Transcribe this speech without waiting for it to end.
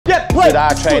with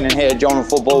our training here at Joner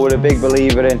Football, we're a big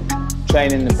believer in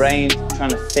training the brain,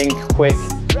 trying to think quick,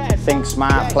 think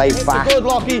smart, play fast. Good,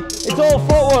 Lockie. It's all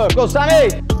footwork. Go,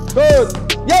 Sammy. Good.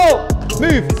 Yo.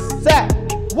 Move. Set.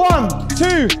 1,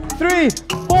 2, 3,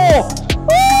 4.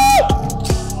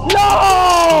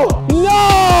 No!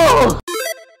 No!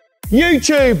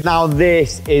 YouTube! Now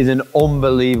this is an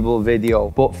unbelievable video,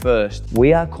 but first,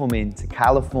 we are coming to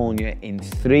California in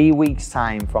 3 weeks'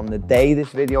 time from the day this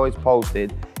video is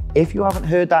posted. If you haven't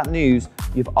heard that news,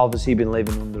 you've obviously been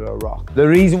living under a rock. The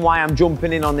reason why I'm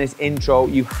jumping in on this intro,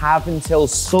 you have until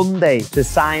Sunday to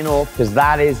sign up, because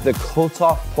that is the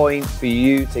cutoff point for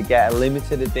you to get a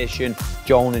limited edition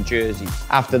Joner jersey.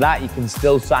 After that, you can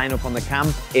still sign up on the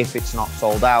camp if it's not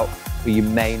sold out, but you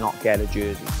may not get a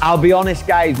jersey. I'll be honest,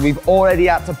 guys, we've already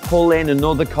had to pull in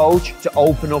another coach to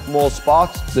open up more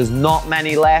spots. There's not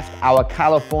many left. Our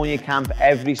California camp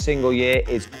every single year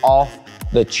is off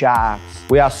the charts.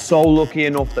 We are so lucky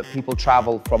enough that people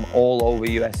travel from all over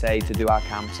USA to do our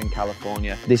camps in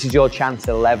California. This is your chance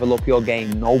to level up your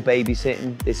game. No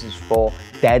babysitting. This is for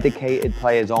dedicated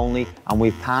players only. And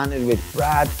we've partnered with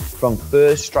Brad from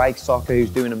First Strike Soccer,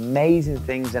 who's doing amazing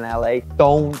things in LA.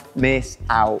 Don't miss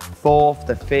out. 4th,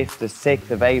 the 5th, the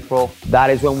 6th of April. That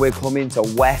is when we're coming to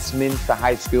Westminster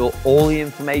High School. All the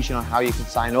information on how you can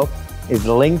sign up is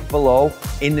linked below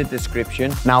in the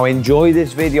description. Now enjoy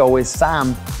this video with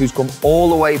Sam, who's come all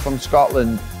the way from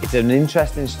Scotland. It's an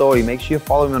interesting story. Make sure you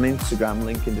follow him on Instagram,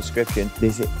 link in description.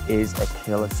 This is a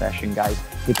killer session, guys.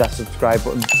 Hit that subscribe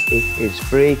button, it is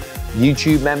free.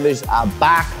 YouTube members are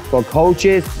back for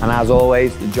coaches. And as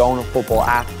always, the Joner Football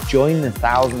app. Join the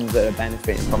thousands that are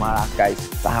benefiting from our app, guys.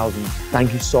 Thousands.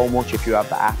 Thank you so much if you have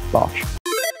the app, Bosh.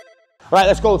 Right,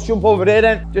 let's go. Let's jump over there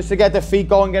then, just to get the feet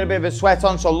going, get a bit of a sweat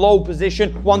on. So low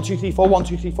position, 1, 2, 3, 4, 1,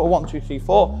 2, 3, 4, 1, 2, 3,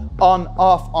 4, on,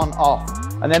 off, on,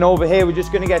 off. And then over here, we're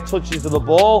just gonna get touches of the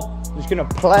ball. Just gonna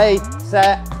play,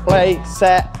 set, play,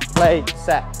 set, play,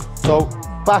 set. So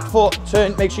back foot,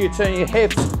 turn, make sure you turn your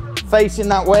hips facing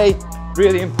that way.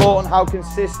 Really important, how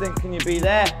consistent can you be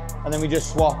there? And then we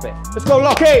just swap it. Let's go,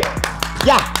 Lockie.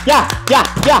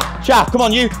 Yeah. Sharp, come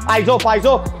on you, eyes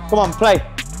up, come on, play,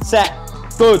 set,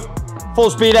 good. Full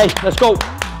speed, eh? Let's go.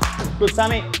 Good,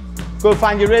 Sammy. Good,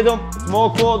 find your rhythm. It's more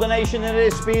coordination than it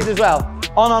is speed as well.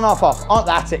 On, off. On,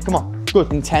 that's it, come on.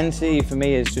 Good. Intensity for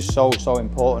me is just so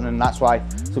important, and that's why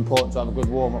it's important to have a good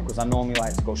warm-up, because I normally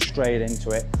like to go straight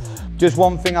into it. Just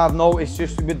one thing I've noticed,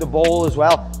 just with the ball as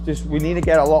well, just we need to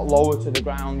get a lot lower to the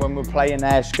ground when we're playing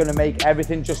there. It's gonna make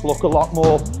everything just look a lot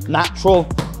more natural.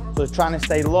 So it's trying to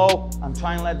stay low and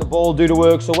try and let the ball do the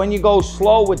work. So when you go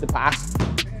slow with the pass,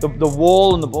 the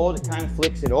wall and the board, it kind of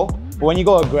flicks it up. But when you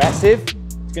go aggressive,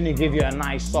 it's going to give you a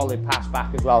nice solid pass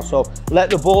back as well. So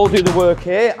let the ball do the work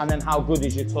here, and then how good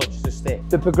is your touch to stick.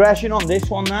 The progression on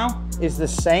this one now is the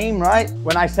same, right?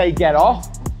 When I say get off,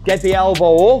 get the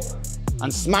elbow up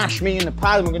and smash me in the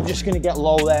pad. We're just going to get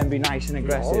low there and be nice and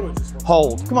aggressive.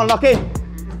 Hold. Come on, Lockie.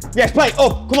 Yes, play.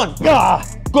 Up. Come on. Ah,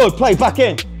 good. Play back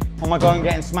in. Oh my God, I'm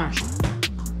getting smashed.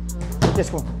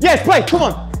 Yes, come on. Yes, play. Come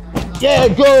on. Yeah,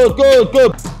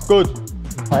 good.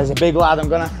 There's a big lad, I'm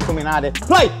gonna come in at it.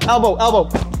 Play, elbow.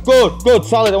 Good,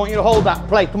 solid. I want you to hold that.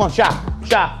 Play, come on, sharp.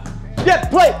 Yeah,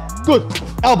 play, good.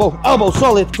 Elbow,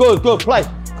 solid, good, play.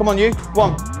 Come on, you.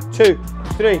 1, 2,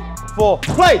 3, 4.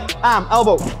 Play, arm,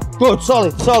 elbow. Good,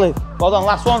 solid. Well done,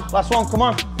 last one, come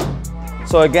on.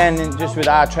 So again, just with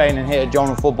our training here at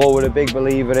Joner Football, we're a big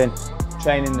believer in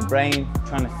training the brain,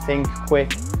 trying to think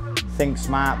quick, think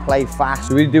smart, play fast.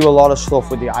 So we do a lot of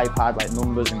stuff with the iPad, like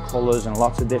numbers and colours and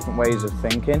lots of different ways of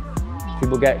thinking.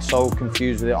 People get so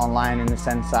confused with it online in the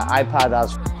sense that iPad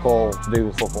has all to do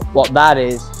with football. What that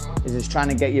is it's trying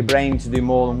to get your brain to do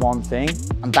more than one thing,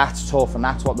 and that's tough, and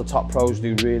that's what the top pros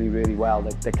do really well.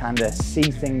 They kind of see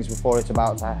things before it's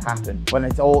about to happen, when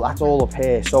that's all up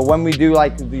here. So when we do,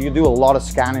 like, you do a lot of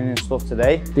scanning and stuff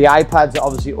today, the iPads are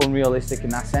obviously unrealistic in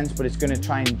that sense, but it's going to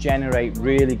try and generate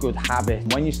really good habits.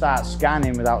 When you start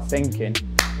scanning without thinking,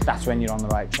 that's when you're on the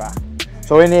right track.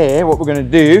 So in here, what we're going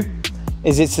to do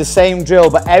is it's the same drill,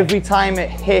 but every time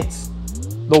it hits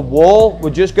the wall, we're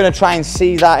just going to try and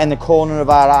see that in the corner of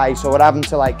our eye. So we're having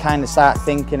to like kind of start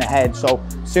thinking ahead. So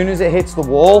as soon as it hits the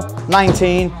wall,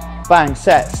 19, bang,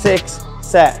 set, 6,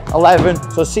 set,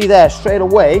 11. So see there, straight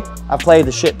away, I played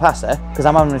the shit passer because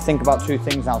I'm having to think about two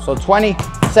things now. So 20,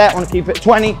 set, I want to keep it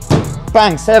 20,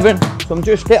 bang, 7. So I'm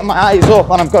just getting my eyes up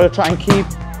and I've got to try and keep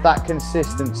that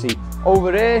consistency.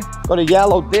 Over here, got a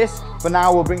yellow disc. For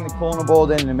now, we'll bring the corner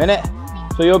board in a minute.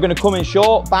 So you're going to come in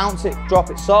short, bounce it, drop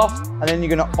it soft, and then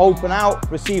you're going to open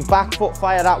out, receive back foot,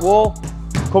 fire that wall,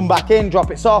 come back in,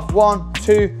 drop it soft, 1,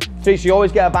 2, 3. So you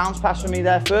always get a bounce pass from me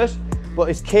there first. but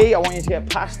it's key. I want you to get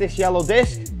past this yellow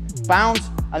disc, bounce,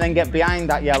 and then get behind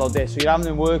that yellow disc. So you're having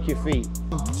to work your feet.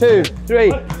 2,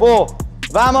 3, 4.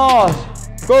 Vamos.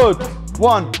 Good.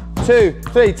 1, 2,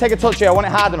 3. Take a touch here. I want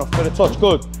it hard enough for the touch.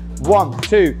 Good. 1,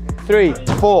 2, 3,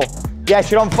 4.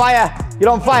 Yes, you're on fire. You're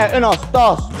on fire. 1,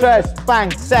 2, 3.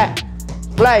 Bang. Set.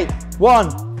 Play. 1,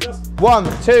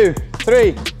 1, 2,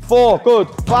 3, 4. Good.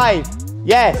 5.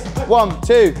 Yes. 1,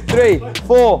 2, 3,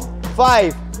 4,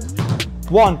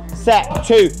 5. 1. Set.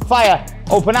 2. Fire.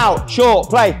 Open out. Short.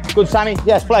 Play. Good, Sammy.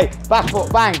 Yes. Play. Back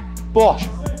foot. Bang. Bosh.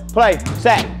 Play.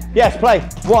 Set. Yes. Play.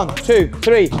 1, 2,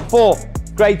 3, 4.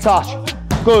 Great touch.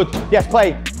 Good. Yes.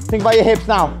 Play. Think about your hips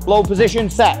now. Low position.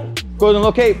 Set. Good and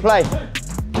lucky. Play.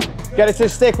 Get it to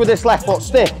stick with this left foot.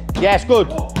 Stick. Yes. Good.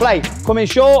 Play. Come in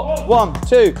short. 1,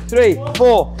 2, 3,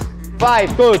 4,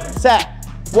 5. Good. Set.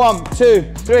 1,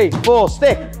 2, 3, 4.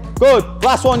 Stick. Good.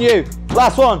 Last one, you.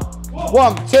 Last one.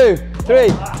 1, 2,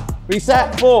 3.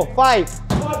 Reset. 4,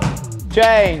 5.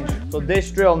 Change. So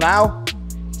this drill now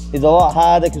is a lot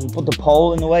harder because we put the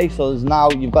pole in the way. So there's now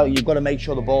you've got to make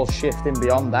sure the ball's shifting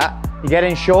beyond that. You get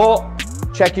in short.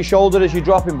 Check your shoulder as you're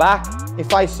dropping back.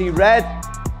 If I see red,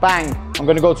 bang. I'm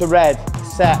going to go to red.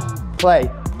 Set. Play.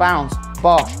 Bounce.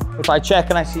 Bosh. If I check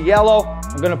and I see yellow,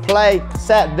 I'm going to play.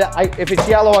 Set. If it's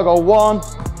yellow, I go 1,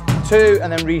 2,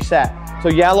 and then reset. So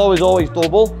yellow is always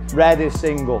double. Red is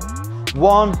single.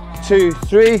 1, 2,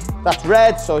 3. That's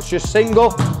red. So it's just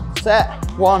single. Set.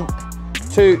 1,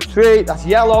 2, 3. That's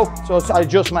yellow. So I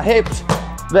adjust my hips.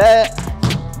 There.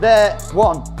 There.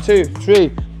 1, 2,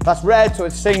 3. That's red. So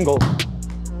it's single.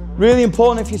 Really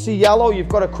important, if you see yellow, you've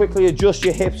got to quickly adjust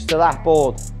your hips to that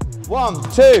board. 1,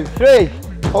 2, 3.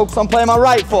 Focus on playing my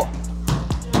right foot.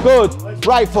 Good.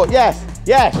 Right foot. Yes.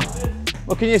 Yes.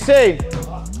 What can you see?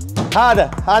 Harder.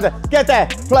 Harder. Get there.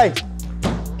 Play.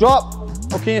 Drop.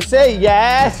 What can you see?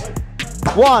 Yes.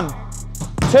 1,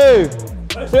 2,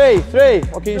 3. 3.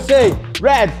 What can you see?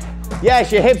 Red.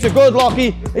 Yes, your hips are good,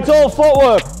 Lockie. It's all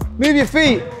footwork. Move your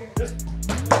feet.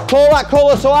 Call that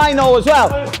colour so I know as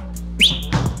well.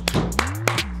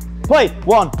 Play.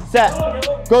 1.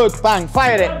 Set. Good. Bang.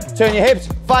 Fired it. Turn your hips.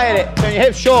 Fired it. Turn your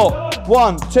hips short.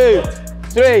 1, 2,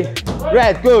 3.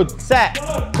 Red. Good. Set.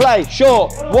 Play.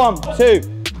 Short. 1, 2,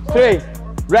 3.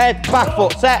 Red. Back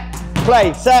foot. Set.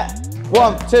 Play. Set.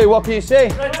 1, 2. What can you see?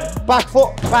 Back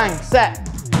foot. Bang. Set.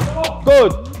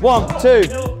 Good. 1, 2,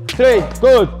 3.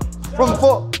 Good. Front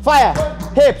foot. Fire.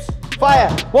 Hips. Fire.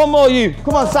 One more, you.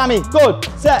 Come on, Sammy. Good.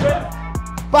 Set.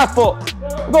 Back foot.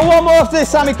 We've got one more after this,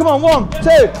 Sammy. Come on. 1, 2,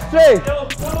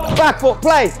 3. Back foot.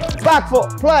 Play. Back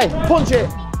foot. Play. Punch it.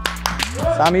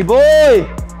 Sammy boy.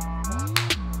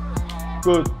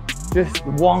 Good. Just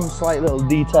one slight little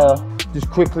detail. Just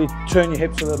quickly turn your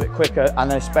hips a little bit quicker, and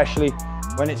then especially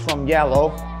when it's from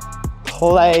yellow,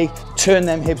 play, turn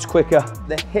them hips quicker.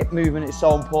 The hip movement is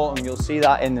so important. You'll see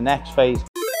that in the next phase.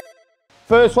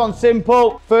 First one,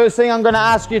 simple. First thing I'm going to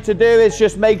ask you to do is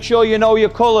just make sure you know your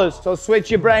colours. So switch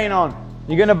your brain on.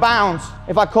 You're going to bounce.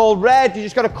 If I call red, you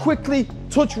just got to quickly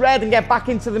touch red and get back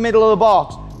into the middle of the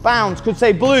box. Bounce. Could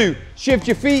say blue. Shift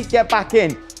your feet, get back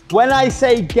in. When I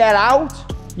say get out,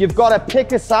 you've got to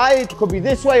pick a side. Could be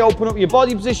this way, open up your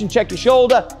body position, check your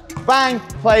shoulder. Bang,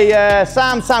 play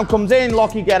Sam. Sam comes in,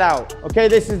 Lockie, get out. Okay,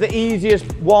 this is the easiest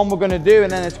one we're going to do,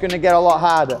 and then it's going to get a lot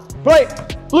harder. Play.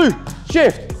 Blue.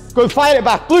 Shift. Good, fire it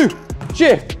back. Blue,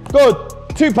 shift, good.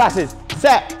 2 passes,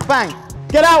 set, bang.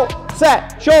 Get out,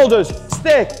 set, shoulders,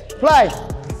 stick, play.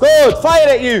 Good,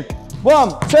 fire it, you.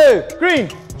 1, 2, green,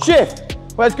 shift.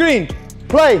 Where's green?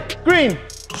 Play, green,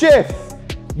 shift.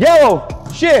 Yellow,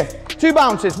 shift. 2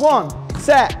 bounces, 1,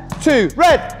 set, 2,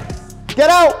 red. Get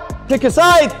out, pick a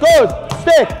side, good.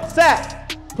 Stick,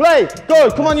 set, play,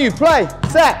 good. Come on, you, play,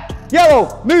 set.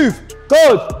 Yellow, move,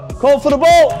 good. Call for the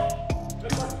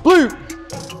ball. Blue.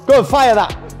 Good, fire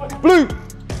that. Blue.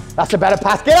 That's a better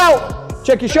pass. Get out.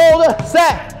 Check your shoulder.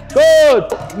 Set.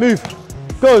 Good. Move.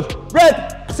 Good.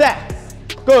 Red. Set.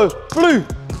 Good. Blue.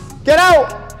 Get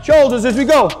out. Shoulders as we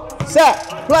go. Set.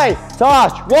 Play.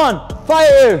 Touch. 1.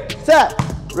 Fire. Set.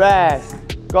 Rest.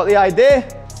 Got the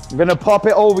idea? I'm going to pop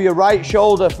it over your right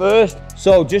shoulder first.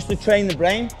 So just to train the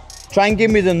brain, try and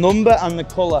give me the number and the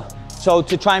colour. So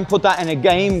to try and put that in a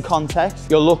game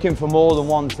context, you're looking for more than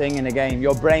one thing in a game.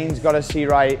 Your brain's got to see,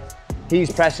 right,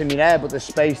 he's pressing me there, but there's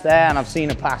space there, and I've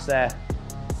seen a pass there.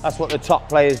 That's what the top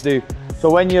players do. So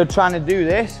when you're trying to do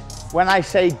this, when I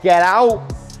say get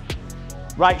out,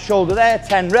 right shoulder there,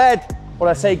 10 red. When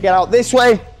I say get out this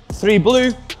way, 3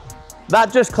 blue.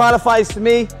 That just clarifies to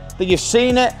me that you've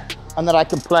seen it and that I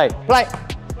can play. Play.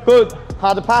 Good.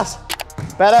 Harder pass.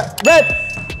 Better. Red.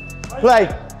 Play.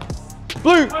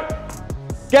 Blue.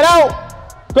 Get out.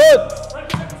 Good.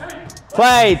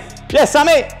 played. Yes,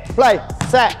 Sammy, play,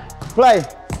 set, play.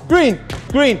 Green,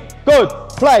 green, good,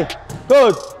 play,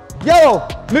 good. Yellow,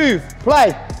 move,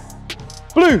 play.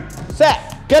 Blue,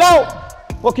 set, get out.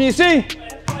 What can you see?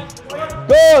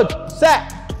 Good,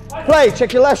 set, play.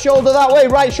 Check your left shoulder that way,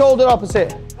 right shoulder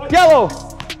opposite. Yellow,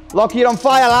 lock it on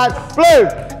fire, lad.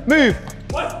 Blue, move.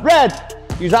 Red,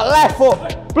 use that left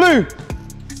foot. Blue,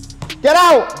 get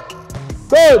out.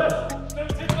 Good.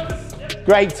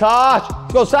 Great touch.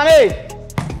 Let's go, Sammy.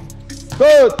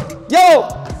 Good.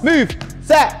 Yellow, move,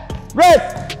 set,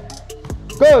 red.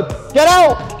 Good. Get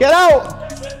out, get out.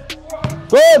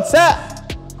 Good,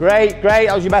 set. Great, great.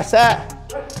 That was your best set.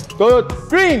 Good.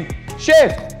 Green,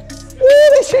 shift. Ooh,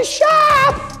 this is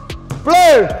sharp.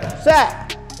 Blue,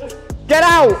 set. Get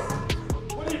out.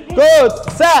 Good,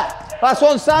 set. Last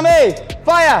one, Sammy.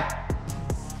 Fire.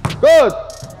 Good.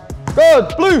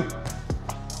 Good. Blue.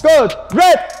 Good.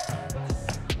 Red.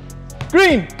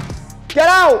 Green. Get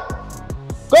out.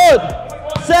 Good.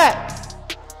 Set.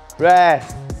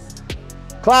 Rest.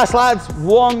 Class, lads,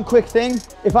 one quick thing.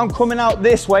 If I'm coming out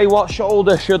this way, what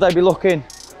shoulder should I be looking?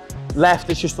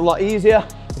 Left, it's just a lot easier.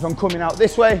 If I'm coming out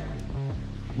this way,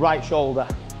 right shoulder.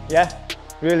 Yeah?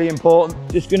 Really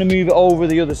important. Just gonna move it over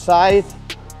the other side.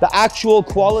 The actual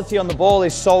quality on the ball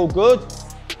is so good.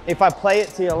 If I play it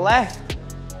to your left,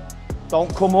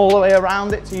 don't come all the way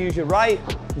around it to use your right.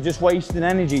 You're just wasting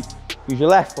energy. Use your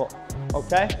left foot,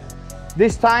 okay?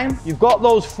 This time, you've got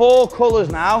those 4 colors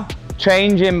now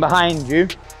changing behind you.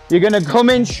 You're gonna come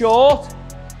in short,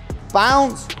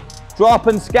 bounce, drop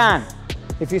and scan.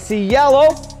 If you see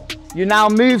yellow, you now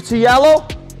move to yellow,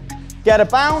 get a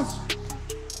bounce,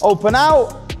 open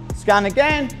out, scan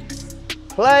again,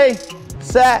 play,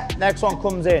 set, next one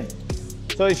comes in.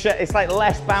 So it's like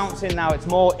less bouncing now, it's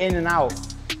more in and out.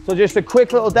 So just a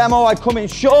quick little demo, I come in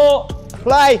short,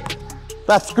 play,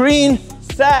 that's green,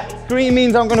 set. Green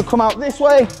means I'm gonna come out this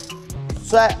way,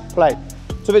 set, play.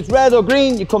 So if it's red or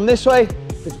green, you come this way.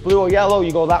 If it's blue or yellow,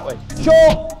 you go that way.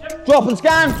 Short, drop and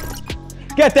scan,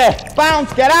 get there,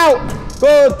 bounce, get out,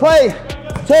 good, play,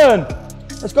 turn.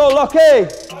 Let's go, Lockie,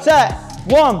 set,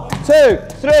 1, 2,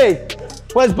 3.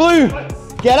 Where's blue?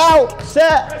 Get out,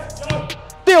 set,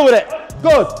 deal with it,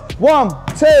 good. 1,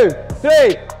 2,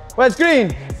 3. Where's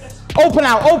green? Open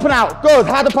out, good,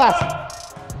 had a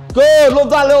pass. Good, love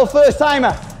that little first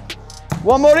timer.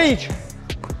 One more each.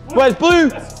 Where's blue?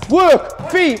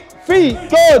 Work, feet,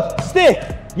 good,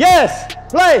 stick, yes,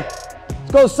 play.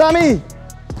 Let's go, Sammy.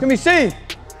 Can we see?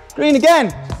 Green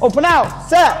again, open out,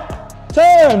 set,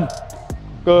 turn.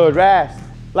 Good, rest.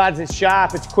 Lads, it's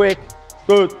sharp, it's quick,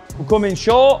 good. We'll come in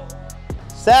short,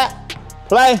 set,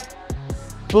 play.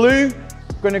 Blue,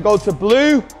 gonna go to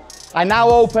blue. I now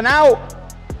open out,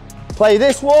 play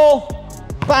this wall,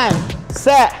 bang,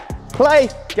 set, play,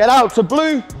 get out to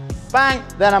blue, bang,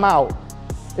 then I'm out.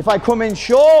 If I come in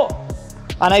short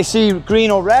and I see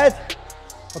green or red,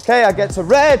 okay, I get to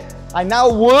red, I now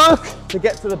work to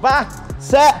get to the back,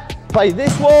 set, play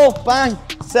this wall, bang,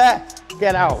 set,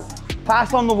 get out.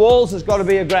 Pass on the walls has got to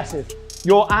be aggressive.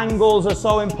 Your angles are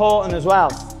so important as well.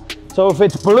 So if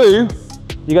it's blue,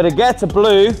 you got to get to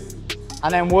blue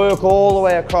and then work all the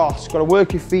way across. Got to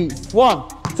work your feet. 1,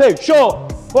 2,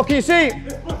 short. What can you see?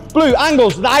 Blue,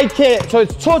 angles, the eye kit, so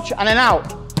it's touch and then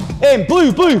out. In,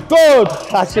 blue, good.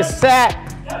 That's your set.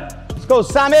 Let's go,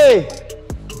 Sammy.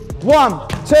 1,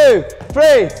 2,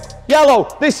 3.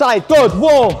 Yellow, this side, good,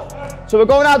 wall. So we're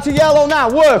going out to yellow now,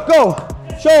 work, go.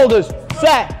 Shoulders,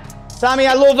 set. Sammy,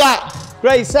 I love that.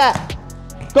 Great set.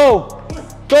 Go,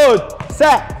 good,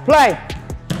 set, play.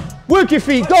 Work your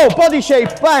feet, go, body shape,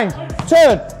 bang.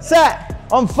 Turn, set,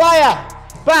 on fire,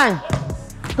 bang.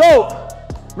 Go,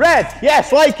 red,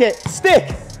 yes, like it.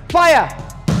 Stick, fire.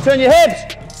 Turn your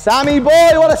hips. Sammy boy,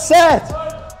 what a set.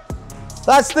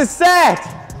 That's the set.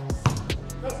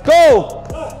 Go.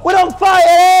 We're on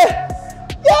fire.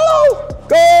 Yellow.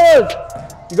 Good.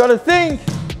 You got to think.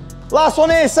 Last one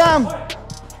here, Sam.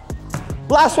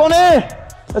 Last one here.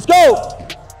 Let's go.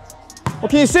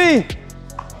 What can you see?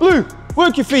 Blue.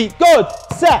 Work your feet. Good.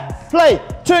 Set. Play.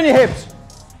 Turn your hips.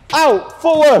 Out.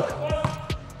 Footwork.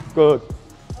 Good.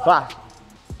 Fast.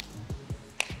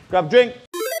 Grab a drink.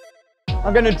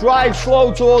 I'm going to drive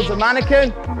slow towards the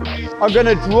mannequin. I'm going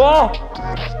to drop,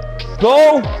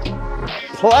 go,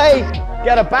 play,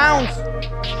 get a bounce,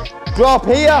 drop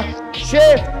here,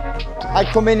 shift. I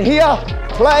come in here,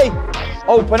 play,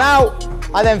 open out,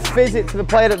 I then fizz it to the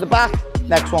player at the back.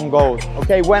 Next one goes.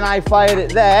 Okay, when I fired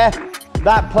it there,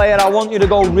 that player, I want you to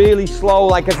go really slow,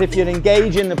 like as if you're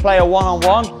engaging the player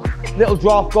one-on-one. Little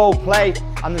drop, go, play,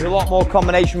 and there's a lot more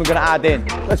combination we're going to add in.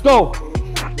 Let's go.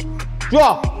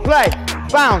 Drop, play,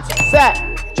 bounce,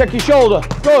 set, check your shoulder.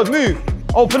 Good, move.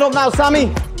 Open up now,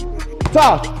 Sammy.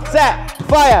 Touch, set,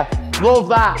 fire. Love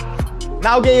that.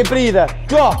 Now get your breather.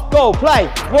 Drop, go, play.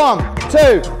 1,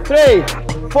 2,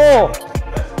 3, 4.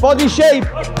 Body shape,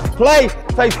 play.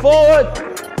 Face forward,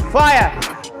 fire.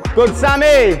 Good,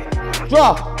 Sammy.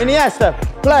 Drop, Iniesta.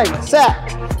 Play, set,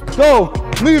 go.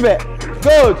 Move it.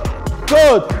 Good,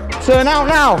 good. Turn out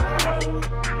now.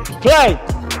 Play.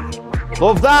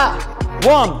 Love that.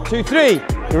 1, 2, 3.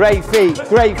 Great feet,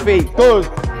 great feet. Good.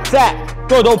 Set.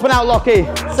 Good. Open out, Lockie.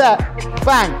 Set.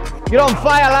 Bang. You're on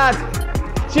fire, lad.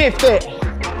 Shift it.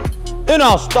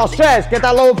 Unos, dos, tres. Get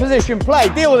that lower position. Play.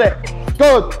 Deal with it.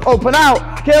 Good. Open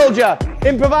out. Killed ya.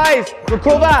 Improvise.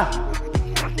 Recover.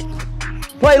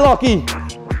 Play, Lockie.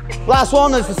 Last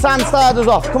one as the sand starters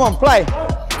off. Come on, play.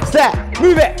 Set.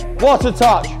 Move it. What a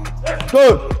touch.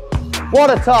 Good. What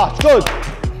a touch.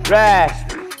 Good. Rest.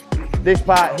 This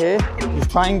part here, just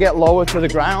try and get lower to the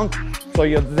ground. So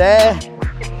you're there,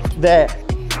 there.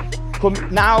 Come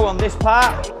now on this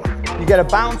part, you get a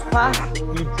bounce pass,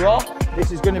 you drop.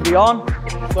 This is going to be on.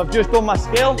 So I've just done my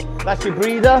skill. That's your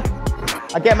breather.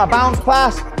 I get my bounce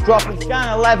pass, drop and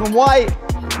scan, 11 white.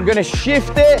 I'm going to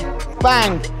shift it,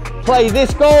 bang. Play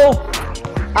this goal.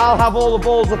 I'll have all the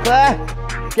balls up there.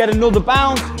 Get another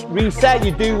bounce, reset.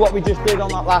 You do what we just did on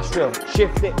that last drill.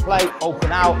 Shift it, play,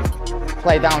 open out.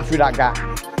 Play down through that gap.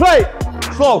 Play,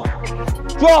 slow,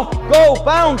 drop, go,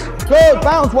 bounce, good,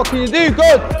 bounce, what can you do?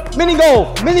 Good, mini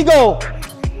goal,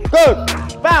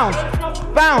 good, bounce,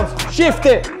 bounce, shift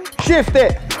it,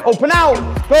 open out,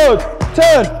 good,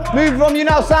 turn, move from you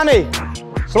now, Sammy.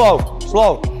 Slow,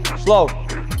 slow, slow,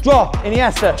 drop,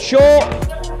 Iniesta,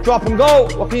 short, drop and go,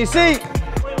 what can you see?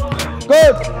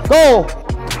 Good, goal,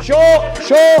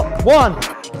 short, 1,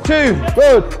 2,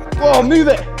 good, whoa, move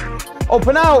it.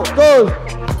 Open out, good.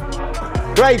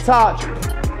 Great touch.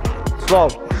 Slow,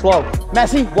 slow.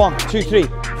 Messi, 1, 2, 3,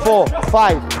 4,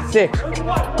 5, 6.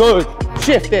 Good.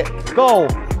 Shift it, go.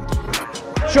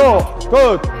 Short,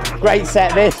 good. Great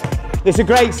set this. This is a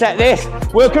great set this.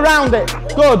 Work around it.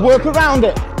 Good, work around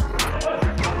it.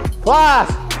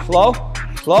 Class. Slow,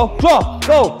 slow. Drop,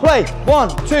 go, play.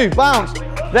 1, 2, bounce.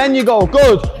 Then you go,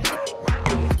 good.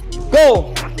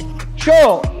 Go.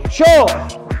 Short,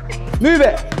 move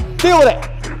it. Deal with it.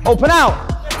 Open out.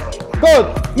 Good.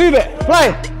 Move it.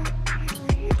 Play.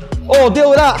 Oh,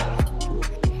 deal with that.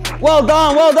 Well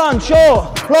done.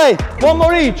 Short. Play. One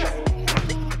more each.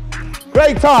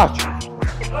 Great touch.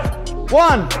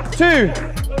 1, 2,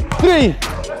 3.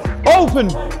 Open.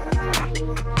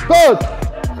 Good.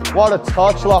 What a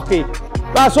touch, Lockie.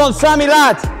 Last one, Sammy,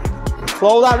 lad.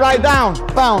 Slow that right down.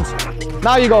 Bounce.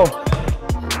 Now you go.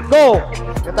 Go.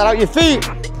 Get that out your feet.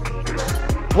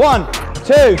 1,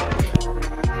 2,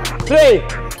 3.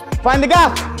 Find the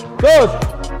gap. Good.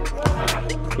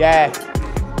 Yes.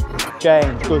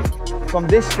 Change. Good. From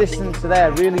this distance to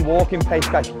there, really walking pace,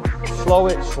 guys. Slow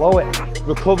it.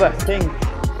 Recover. Think.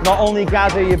 Not only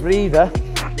gather your breather,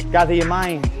 gather your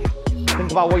mind.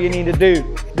 Think about what you need to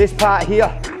do. This part here,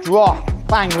 drop,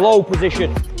 bang, low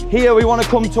position. Here we want to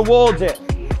come towards it,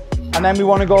 and then we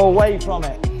want to go away from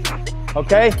it.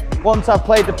 Okay? Once I've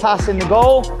played the pass in the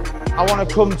goal, I want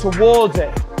to come towards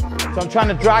it. So I'm trying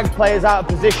to drag players out of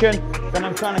position, then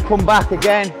I'm trying to come back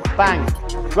again, bang.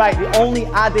 Right, the only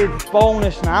added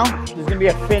bonus now, there's going to be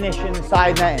a finish in the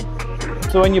side netting.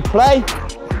 So when you play,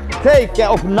 get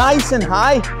up nice and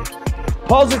high,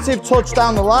 positive touch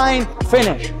down the line,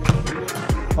 finish.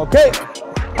 Okay,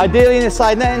 ideally in the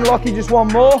side netting, Lockie, just one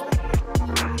more.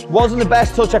 Wasn't the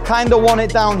best touch, I kind of want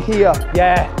it down here,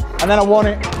 yeah, and then I want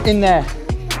it in there.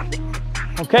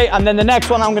 Okay, and then the next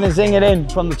one I'm going to zing it in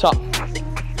from the top.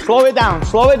 Slow it down,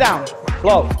 slow.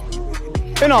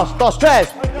 Unos, dos, tres,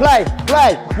 play,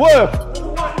 work.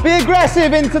 Be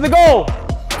aggressive into the goal.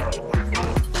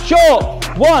 Short,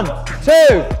 1,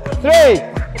 2, 3.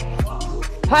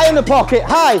 High in the pocket,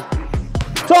 high.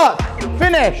 Touch,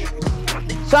 finish.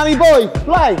 Sammy boy,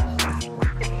 play.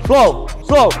 Slow,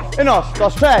 Unos,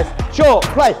 dos, tres, short,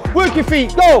 play. Work your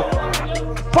feet, go.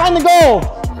 Find the goal.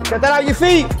 Get that out your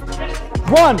feet.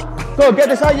 1, go, get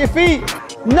this out your feet.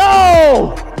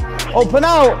 No! Open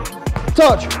out,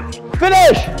 touch,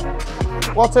 finish.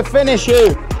 What a finish,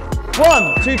 you.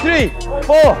 1, 2, 3,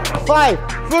 4,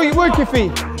 5. Work your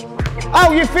feet.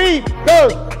 Out your feet, go.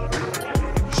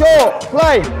 Short,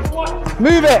 play.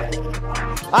 Move it.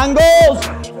 Angles.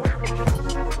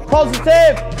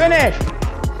 Positive, finish.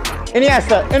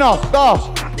 Iniesta, Unos, dos.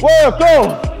 Work,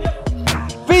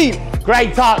 go. Feet,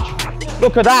 great touch.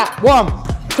 Look at that. 1,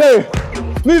 2.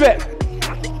 Move it.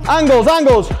 Angles.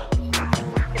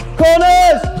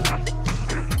 Corners.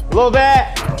 Love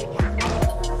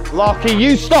it. Lockie,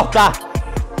 you stop that.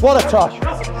 What a touch.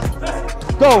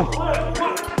 Go.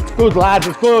 It's good, lads,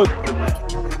 it's good.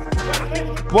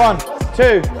 1,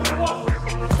 2,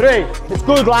 3. It's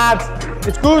good, lads.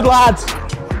 It's good, lads.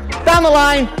 Down the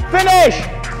line. Finish.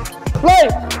 Play.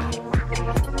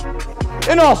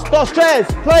 Unos, dos, tres.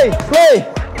 Play, play.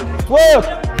 Work.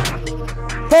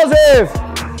 Positive.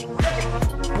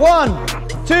 1,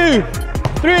 2,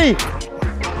 3.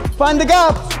 Find the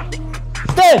gaps.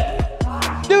 Stay.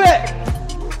 Do it.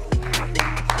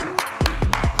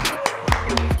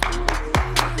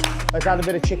 Let's add a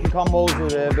bit of chicken combos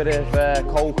with a bit of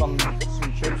Coke on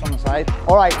some chips on the side.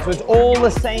 All right, so it's all the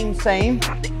same.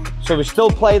 So we still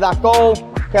play that goal.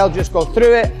 Okay, I'll just go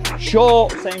through it.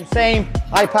 Short, same.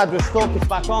 iPad was stuck, it's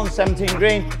back on, 17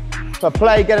 green. So I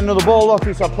play, get another ball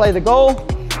lucky, so I play the goal.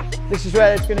 This is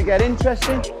where it's gonna get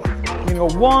interesting. I'm gonna go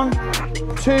 1,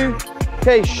 2,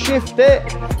 okay, shift it,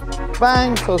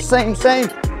 bang, so same.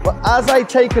 But as I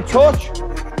take a touch,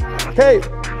 okay,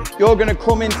 you're gonna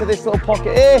come into this little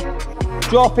pocket here,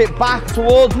 drop it back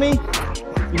towards me.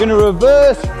 You're gonna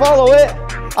reverse, follow it.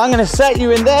 I'm gonna set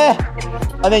you in there,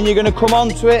 and then you're gonna come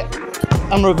onto it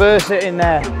and reverse it in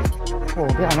there. Oh,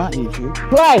 get on that, YouTube.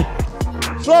 Play,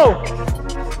 slow.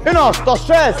 Unos, dos,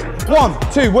 tres. 1,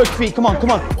 2, work your feet, come on.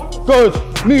 Good,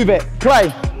 move it,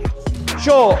 play.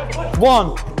 Short,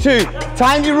 1, 2.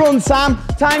 Time your run, Sam,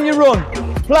 time your run.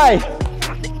 Play.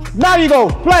 Now you go,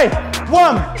 play.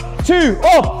 1, 2,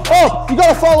 up, you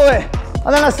gotta follow it.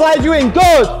 And then I slide you in,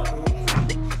 good.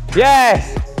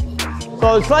 Yes.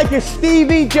 So it's like a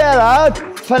Stevie Gerrard,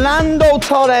 Fernando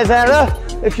Torres era.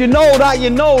 If you know that,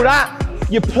 you know that.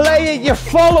 You play it, you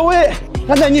follow it,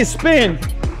 and then you spin.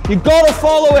 You gotta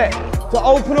follow it to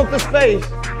open up the space.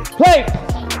 Play.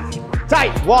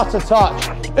 Tight, what a touch.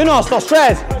 Unos, dos,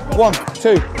 tres. 1,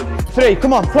 2, 3,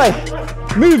 come on, play.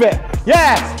 Move it,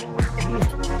 yes.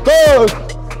 Good.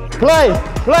 Play.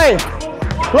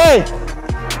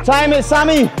 Time it,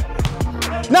 Sammy.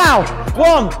 Now,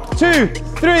 1, 2,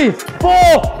 3, 4.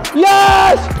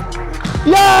 Yes!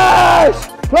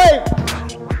 Play.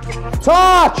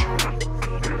 Touch.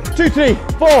 2, 3,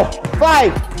 4,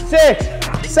 5, 6,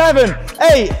 7,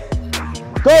 8.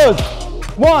 Good.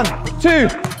 1, 2.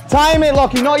 Time it,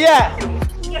 Lockie. Not yet.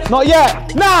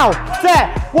 Now,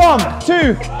 set. 1,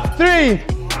 2, 3,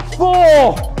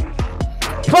 4,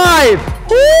 5.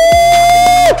 Woo!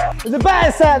 There's a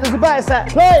better set.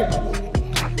 Play.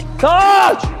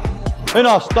 Touch.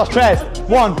 Unos, dos, tres.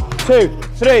 1, 2,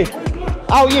 3.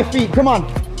 Out your feet. Come on.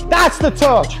 That's the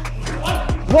touch.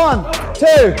 1,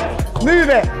 2. Move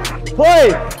it.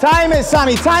 Play. Time it,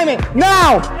 Sammy. Time it.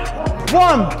 Now.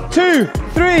 1, 2,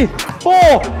 3,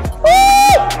 4.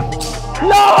 Woo!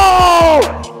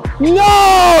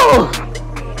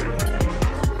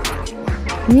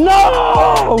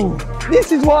 No!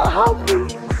 This is what happened.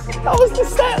 That was the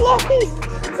set, Lockie.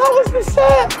 That was the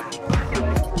set.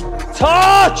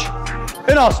 Touch.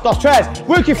 Unos, dos, tres.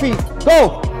 Work your feet.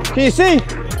 Go. Can you see?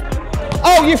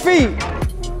 Out your feet.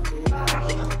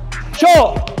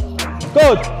 Short.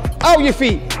 Good. Out your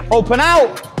feet. Open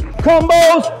out.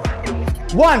 Combos.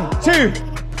 1, 2,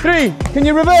 3. Can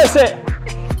you reverse it?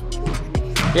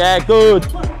 Yeah, good.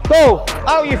 Go.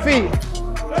 Out your feet.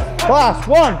 Class.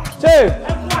 1,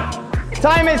 2.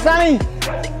 Time it, Sammy.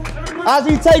 As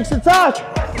he takes the touch.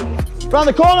 Round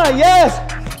the corner. Yes.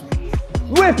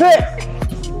 Whip it.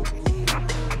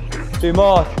 Too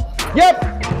much. Yep.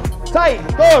 Tight.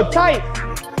 Good. Tight.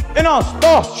 Unos,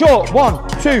 dos, short. 1,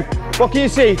 2. What can you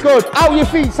see? Good. Out your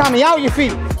feet, Sammy. Out your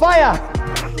feet. Fire.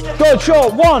 Good.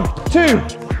 Short. 1, 2.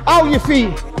 Out your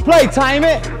feet. Play. Time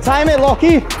it. Time it,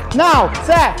 Lockie. Now.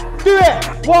 Set. Do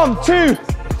it. 1, 2,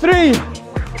 3.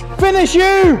 Finish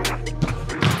you.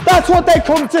 That's what they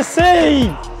come to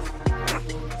see.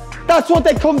 That's what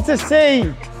they come to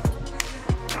see.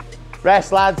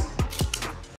 Rest, lads.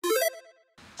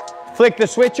 Flick the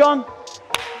switch on.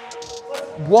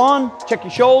 1, check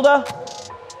your shoulder.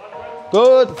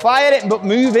 Good, fire it, but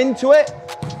move into it.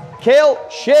 Kill,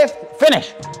 shift,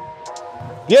 finish.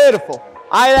 Beautiful.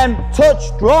 I then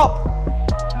touch, drop.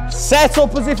 Set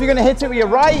up as if you're gonna hit it with your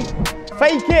right.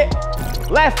 Fake it,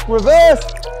 left, reverse,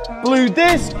 blue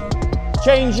disc.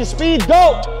 Change your speed,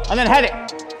 go, and then head it.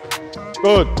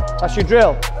 Good, that's your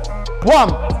drill.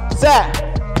 1, set,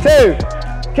 2,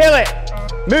 kill it,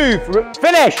 move,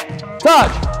 finish,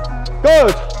 touch,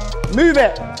 good, move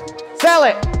it, sell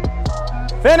it,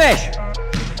 finish,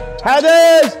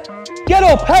 headers, get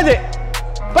up, head it,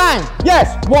 bang,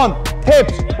 yes, 1,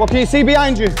 hips, what can you see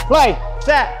behind you, play,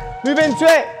 set, move into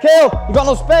it, kill, you've got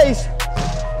no space,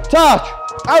 touch,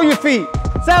 out your feet,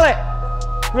 sell it,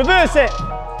 reverse it,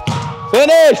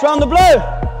 finish, round the blue,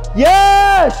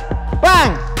 yes,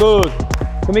 bang, good,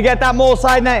 Can we get that more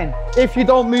side netting? If you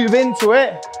don't move into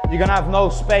it, you're gonna have no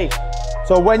space.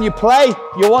 So when you play,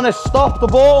 you wanna stop the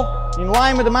ball in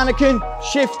line with the mannequin,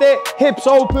 shift it, hips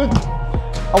open.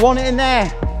 I want it in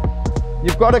there.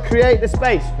 You've got to create the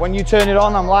space. When you turn it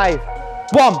on, I'm live.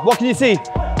 1, what can you see?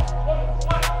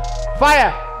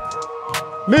 Fire.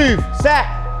 Move, set.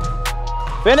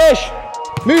 Finish.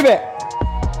 Move it.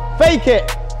 Fake it.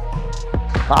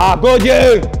 Ah, good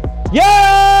you.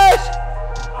 Yes!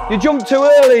 You jumped too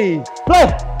early. Play.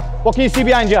 What can you see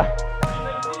behind you?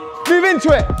 Move into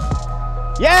it.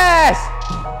 Yes!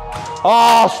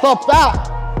 Oh, stop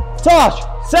that.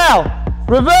 Touch, sell,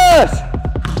 reverse.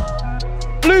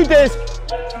 Blue disc.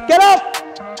 Get up.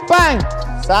 Bang.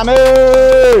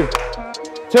 Samu.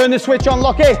 Turn the switch on,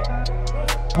 Lockie.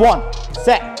 1,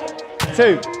 set.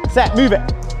 2, set. Move it.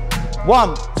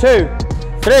 1, 2,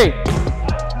 3.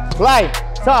 Play.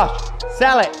 Touch.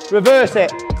 Sell it. Reverse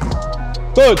it.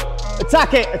 Good.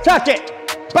 Attack it. Attack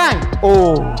it. Bang.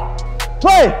 Oh.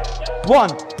 Play. 1,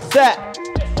 set.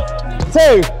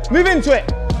 2. Move into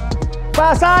it.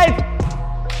 Far side.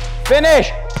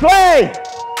 Finish. Play.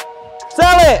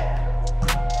 Sell it.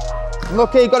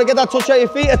 Okay, you've got to get that touch at your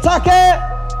feet. Attack it.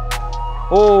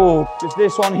 Oh, just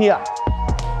this one here.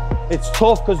 It's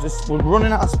tough because we're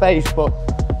running out of space, but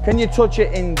can you touch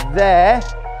it in there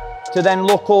to then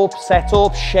look up, set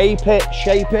up, shape it,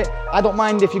 shape it? I don't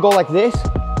mind if you go like this.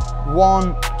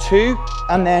 1, 2,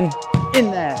 and then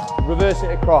in there. Reverse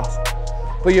it across.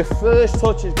 But your first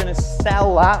touch is going to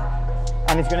sell that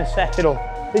and it's going to set it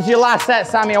up. This is your last set,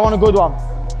 Sammy. I want a good one.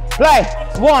 Play.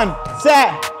 1,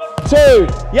 set. 2.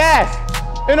 Yes.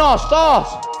 1,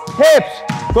 2.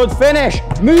 Hips. Good finish.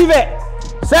 Move it.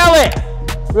 Sell it.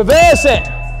 Reverse it.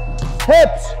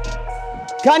 Hips.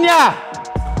 Can ya?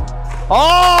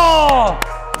 Oh.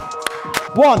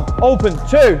 1. Open.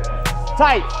 2.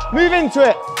 Tight. Move into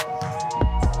it.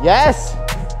 Yes.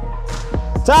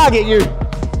 Target you.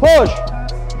 Push.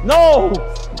 No.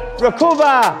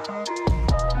 Recover.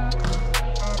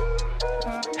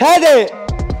 Head it.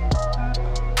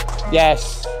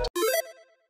 Yes.